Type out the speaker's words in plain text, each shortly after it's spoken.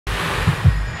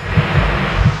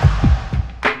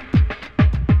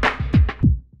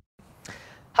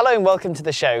Hello and welcome to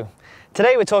the show.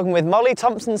 Today we're talking with Molly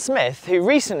Thompson Smith, who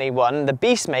recently won the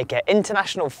Beastmaker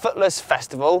International Footless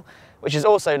Festival, which is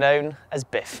also known as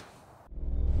Biff.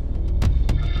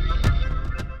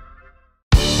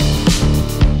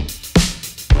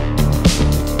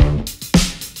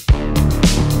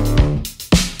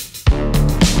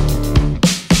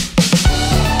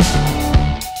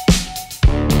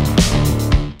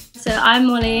 So I'm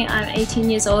Molly, I'm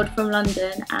 18 years old from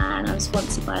London and I'm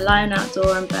sponsored by Lion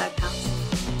Outdoor and Berghouse.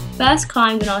 First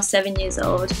climbed when I was 7 years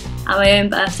old at my own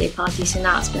birthday party, so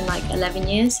now it's been like 11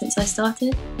 years since I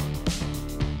started.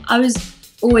 I was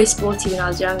always sporty when I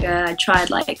was younger. I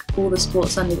tried like all the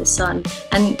sports under the sun,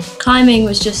 and climbing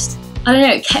was just, I don't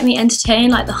know, it kept me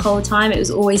entertained like the whole time. It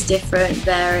was always different,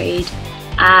 varied,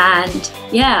 and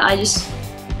yeah, I just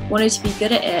wanted to be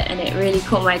good at it and it really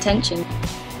caught my attention.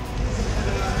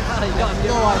 Oh,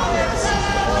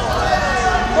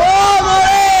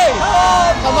 Molly!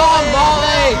 Oh, come on,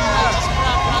 Molly!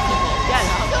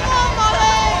 Come on,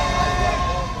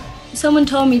 Molly! Someone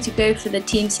told me to go for the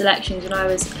team selections when I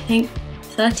was, I think,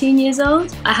 13 years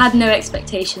old. I had no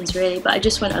expectations really, but I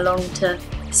just went along to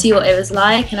see what it was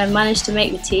like, and I managed to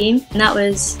make the team. And that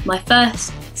was my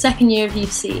second year of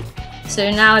UC.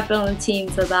 So now I've been on the team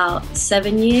for about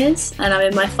 7 years, and I'm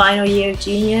in my final year of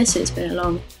junior, so it's been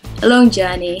a long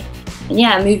journey. And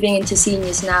yeah, moving into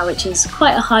seniors now, which is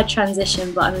quite a hard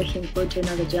transition, but I'm looking forward to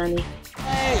another journey.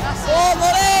 Hey, oh,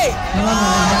 Molly!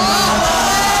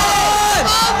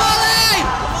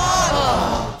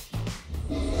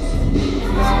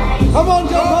 Come on! Come on,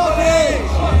 John Hardy!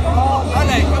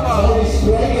 Molly, come on!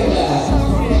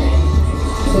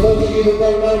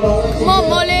 Come on,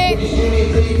 Molly!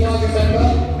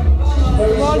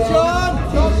 Come on, John!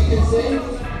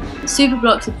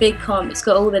 SuperBloc's a big comp, it's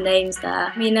got all the names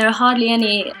there. I mean, there are hardly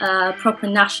any proper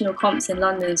national comps in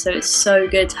London, so it's so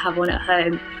good to have one at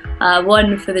home.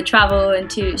 One, for the travel, and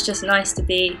two, it's just nice to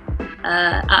be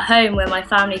at home where my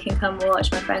family can come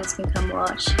watch, my friends can come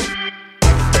watch.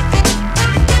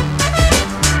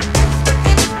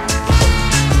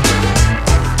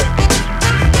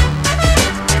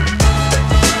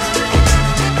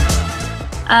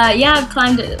 Yeah, I've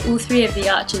climbed at all three of the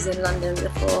arches in London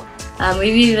before.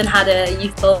 We've even had a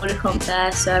youth boulder comp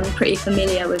there, so I'm pretty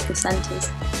familiar with the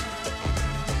centres.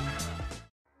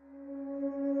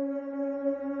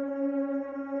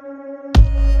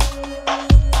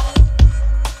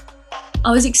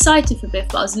 I was excited for Biff,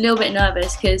 but I was a little bit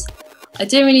nervous because I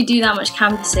didn't really do that much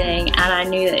canvassing, and I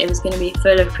knew that it was going to be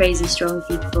full of crazy strong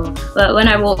people. But when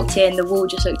I walked in, the wall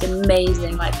just looked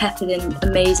amazing, like peppered in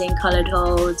amazing coloured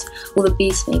holds, all the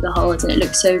Beastmaker holds, and it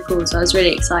looked so cool, so I was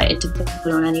really excited to put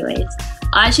it on anyways.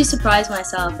 I actually surprised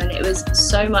myself, and it was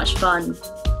so much fun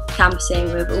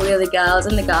canvassing with all the other girls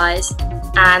and the guys,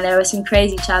 and there were some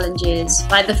crazy challenges,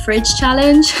 like the fridge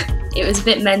challenge. It was a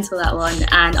bit mental, that one,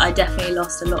 and I definitely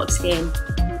lost a lot of skin,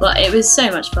 but it was so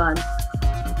much fun.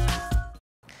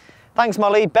 Thanks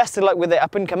Molly, best of luck with the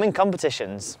up and coming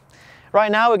competitions. Right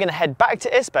now we're going to head back to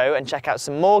ISPO and check out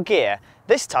some more gear,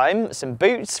 this time some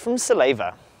boots from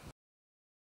Salewa.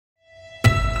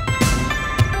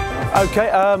 Okay,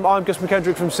 I'm Gus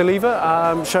McKendrick from Salewa.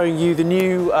 I'm showing you the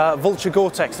new Vulture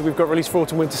Gore-Tex that we've got released for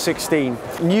Autumn Winter 16.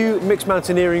 New mixed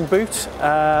mountaineering boot, it's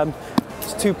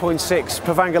 2.6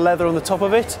 Pavanga leather on the top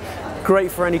of it.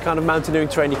 Great for any kind of mountaineering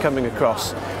terrain you're coming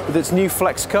across. With its new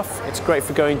flex cuff, it's great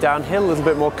for going downhill, a little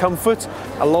bit more comfort,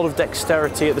 a lot of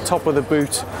dexterity at the top of the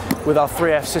boot with our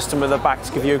 3F system at the back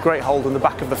to give you a great hold on the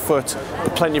back of the foot,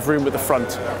 with plenty of room at the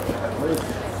front.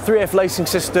 3F lacing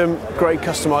system, great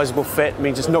customizable fit,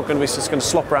 means it's not going to be just going to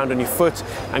slop around on your foot,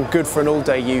 and good for an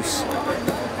all-day use.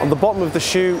 On the bottom of the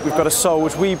shoe, we've got a sole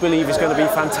which we believe is going to be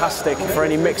fantastic for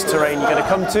any mixed terrain you're going to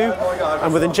come to.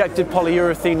 And with injected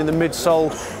polyurethane in the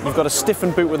midsole, you've got a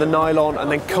stiffened boot with a nylon, and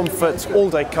then comfort,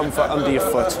 all-day comfort under your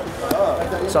foot.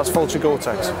 So that's Vulture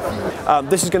Gore-Tex.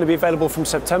 This is going to be available from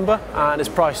September, and it's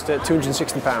priced at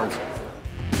 £260.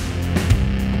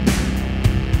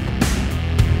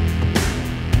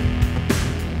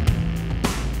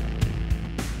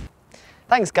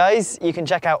 Thanks guys, you can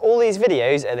check out all these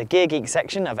videos at the Gear Geek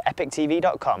section of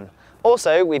epictv.com.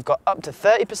 Also, we've got up to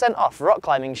 30% off rock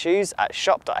climbing shoes at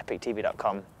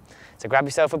shop.epictv.com. So grab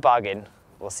yourself a bargain.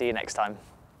 We'll see you next time.